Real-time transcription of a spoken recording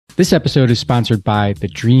This episode is sponsored by The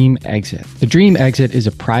Dream Exit. The Dream Exit is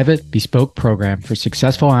a private, bespoke program for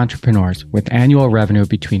successful entrepreneurs with annual revenue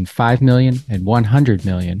between $5 million and $100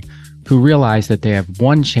 million who realize that they have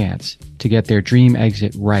one chance to get their dream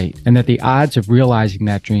exit right, and that the odds of realizing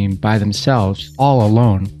that dream by themselves, all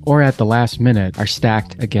alone, or at the last minute are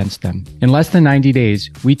stacked against them. In less than 90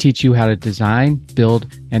 days, we teach you how to design, build,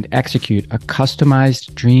 and execute a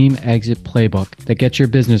customized dream exit playbook that gets your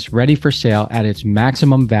business ready for sale at its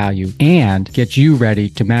maximum value and gets you ready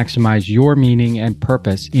to maximize your meaning and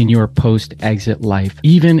purpose in your post-exit life,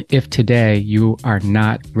 even if today you are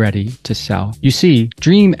not ready to sell. You see,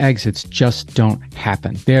 dream exits just don't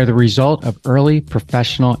happen. They are the result of early,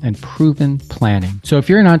 professional, and proven planning. So if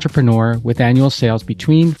you're an entrepreneur with annual sales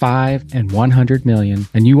between 5 and 100 million,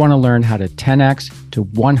 and you want to learn how to 10x to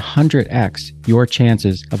 100x your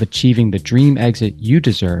chances of achieving the dream exit you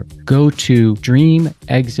deserve, go to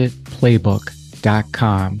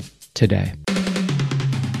dreamexitplaybook.com today.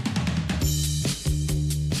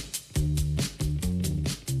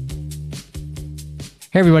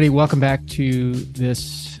 Hey everybody, welcome back to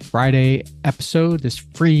this Friday episode, this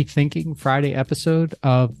free thinking Friday episode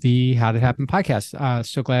of the How Did It Happen podcast.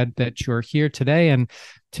 So glad that you're here today. And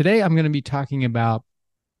today I'm going to be talking about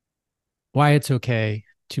why it's okay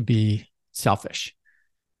to be selfish.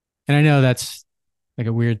 And I know that's like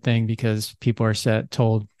a weird thing because people are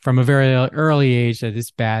told from a very early age that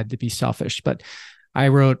it's bad to be selfish. But I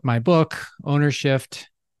wrote my book, Owner Shift,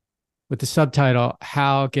 with the subtitle,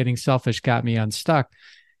 How Getting Selfish Got Me Unstuck.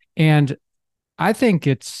 And I think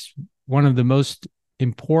it's one of the most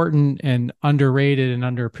important and underrated and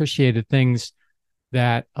underappreciated things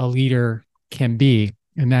that a leader can be,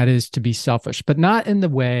 and that is to be selfish, but not in the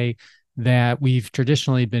way that we've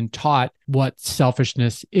traditionally been taught what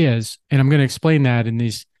selfishness is. And I'm going to explain that in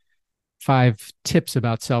these 5 tips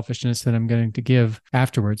about selfishness that I'm going to give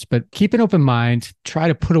afterwards. But keep an open mind, try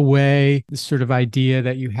to put away the sort of idea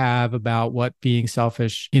that you have about what being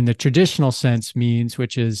selfish in the traditional sense means,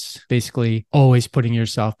 which is basically always putting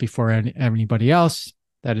yourself before anybody else.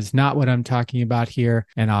 That is not what I'm talking about here,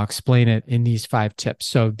 and I'll explain it in these 5 tips.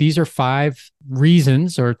 So these are 5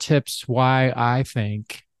 reasons or tips why I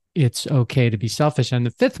think it's okay to be selfish. And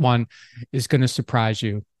the 5th one is going to surprise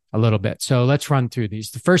you a little bit. So let's run through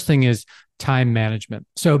these. The first thing is time management.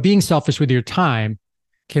 So being selfish with your time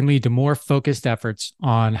can lead to more focused efforts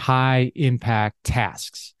on high impact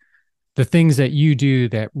tasks, the things that you do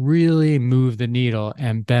that really move the needle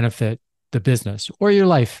and benefit the business or your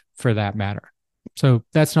life for that matter. So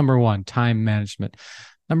that's number 1, time management.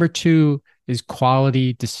 Number 2 is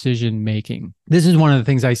quality decision making. This is one of the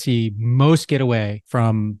things I see most get away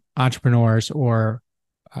from entrepreneurs or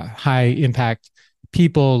high impact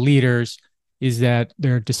people, leaders, is that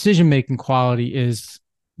their decision-making quality is,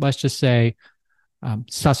 let's just say,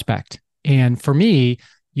 suspect. And for me,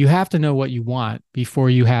 you have to know what you want before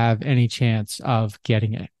you have any chance of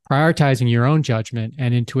getting it. Prioritizing your own judgment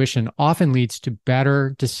and intuition often leads to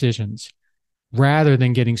better decisions rather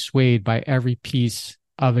than getting swayed by every piece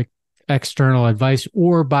of external advice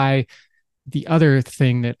or by the other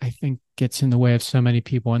thing that I think gets in the way of so many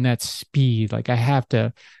people, and that's speed. Like I have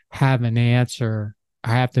to have an answer.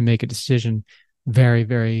 I have to make a decision very,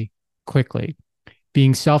 very quickly.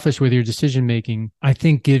 Being selfish with your decision-making, I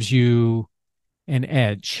think, gives you an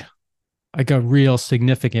edge, like a real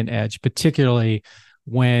significant edge, particularly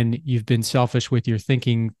when you've been selfish with your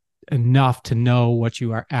thinking enough to know what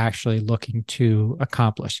you are actually looking to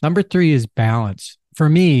accomplish. Number 3 is balance. For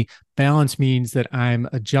me, balance means that I'm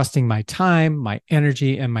adjusting my time, my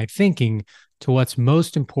energy, and my thinking to what's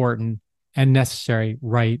most important and necessary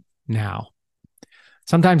right now.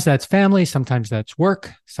 Sometimes that's family, sometimes that's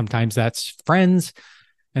work, sometimes that's friends,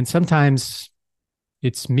 and sometimes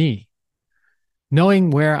it's me. Knowing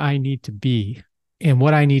where I need to be and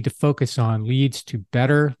what I need to focus on leads to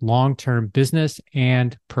better long-term business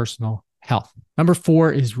and personal health. Number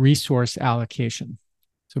 4 is resource allocation.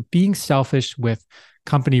 So being selfish with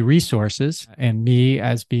company resources, and me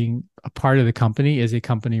as being a part of the company is a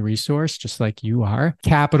company resource, just like you are.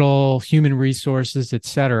 Capital, human resources,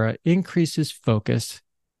 etc., increases focus,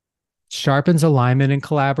 sharpens alignment and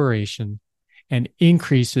collaboration, and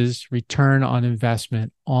increases return on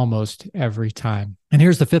investment almost every time. And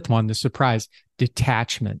here's the 5th one, the surprise: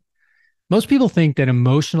 detachment. Most people think that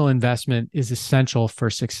emotional investment is essential for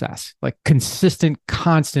success, like consistent,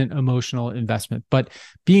 constant emotional investment. But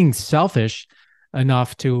being selfish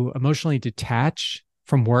enough to emotionally detach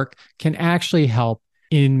from work can actually help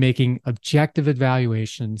in making objective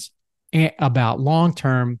evaluations about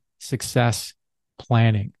long-term success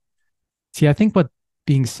planning. See, I think what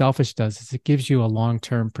being selfish does is it gives you a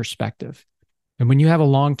long-term perspective. And when you have a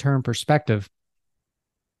long-term perspective,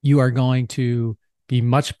 you are going to be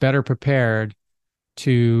much better prepared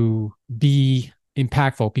to be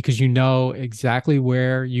impactful because you know exactly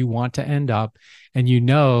where you want to end up. And you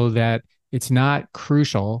know that it's not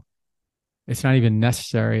crucial. It's not even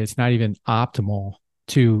necessary. It's not even optimal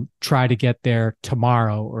to try to get there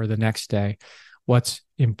tomorrow or the next day. What's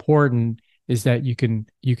important is that you can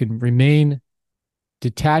remain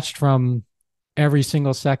detached from every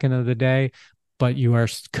single second of the day, but you are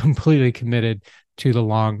completely committed to the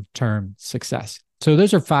long-term success. So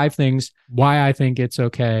those are 5 things why I think it's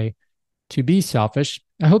okay to be selfish.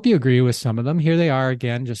 I hope you agree with some of them. Here they are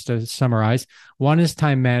again, just to summarize. 1 is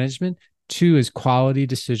time management. 2 is quality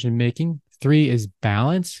decision making. 3 is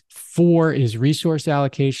balance. 4 is resource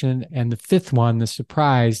allocation. And the 5th one, the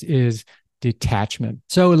surprise, is detachment.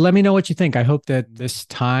 So let me know what you think. I hope that this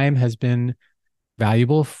time has been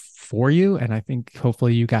valuable for you. And I think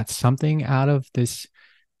hopefully you got something out of this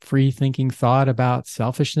free thinking thought about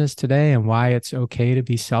selfishness today and why it's okay to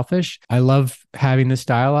be selfish. I love having this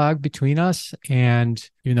dialogue between us. And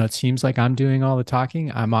even though it seems like I'm doing all the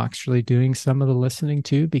talking, I'm actually doing some of the listening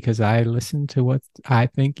too, because I listen to what I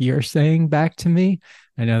think you're saying back to me.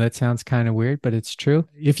 I know that sounds kind of weird, but it's true.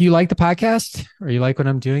 If you like the podcast or you like what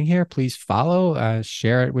I'm doing here, please follow,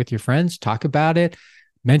 share it with your friends, talk about it.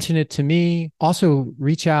 Mention it to me. Also,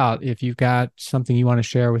 reach out if you've got something you want to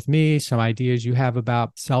share with me, some ideas you have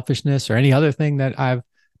about selfishness or any other thing that I've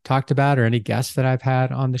talked about or any guests that I've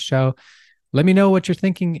had on the show. Let me know what you're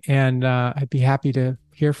thinking, and I'd be happy to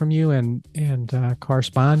hear from you and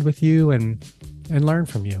correspond with you and learn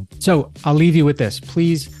from you. So I'll leave you with this.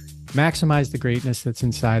 Please maximize the greatness that's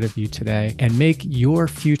inside of you today and make your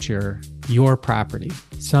future your property,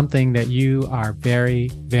 something that you are very,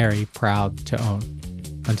 very proud to own.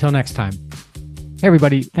 Until next time. Hey,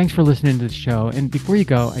 everybody. Thanks for listening to the show. And before you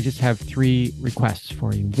go, I just have 3 requests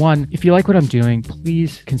for you. 1, if you like what I'm doing,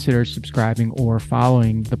 please consider subscribing or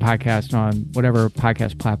following the podcast on whatever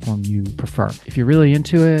podcast platform you prefer. If you're really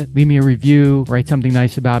into it, leave me a review, write something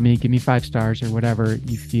nice about me, give me 5 stars or whatever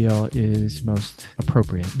you feel is most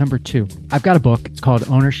appropriate. Number 2, I've got a book. It's called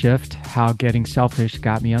Owner Shift: How Getting Selfish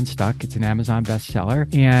Got Me Unstuck. It's an Amazon bestseller.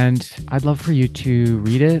 And I'd love for you to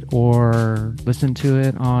read it or listen to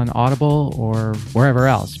it on Audible or wherever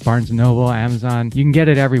else, Barnes & Noble, Amazon. You can get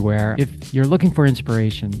it everywhere. If you're looking for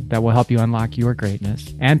inspiration that will help you unlock your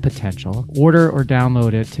greatness and potential, order or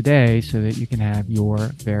download it today so that you can have your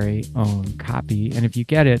very own copy. And if you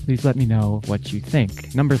get it, please let me know what you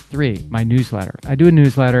think. Number 3, my newsletter. I do a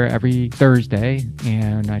newsletter every Thursday,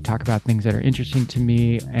 and I talk about things that are interesting to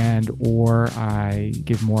me or I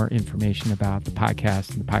give more information about the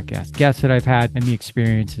podcast and the podcast guests that I've had and the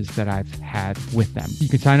experiences that I've had with them. You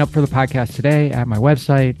can sign up for the podcast today at my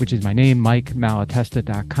website, which is my name,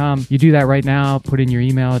 MikeMalatesta.com. You do that right now, put in your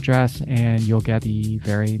email address, and you'll get the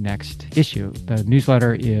very next issue. The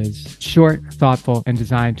newsletter is short, thoughtful, and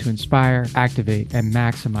designed to inspire, activate, and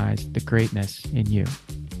maximize the greatness in you.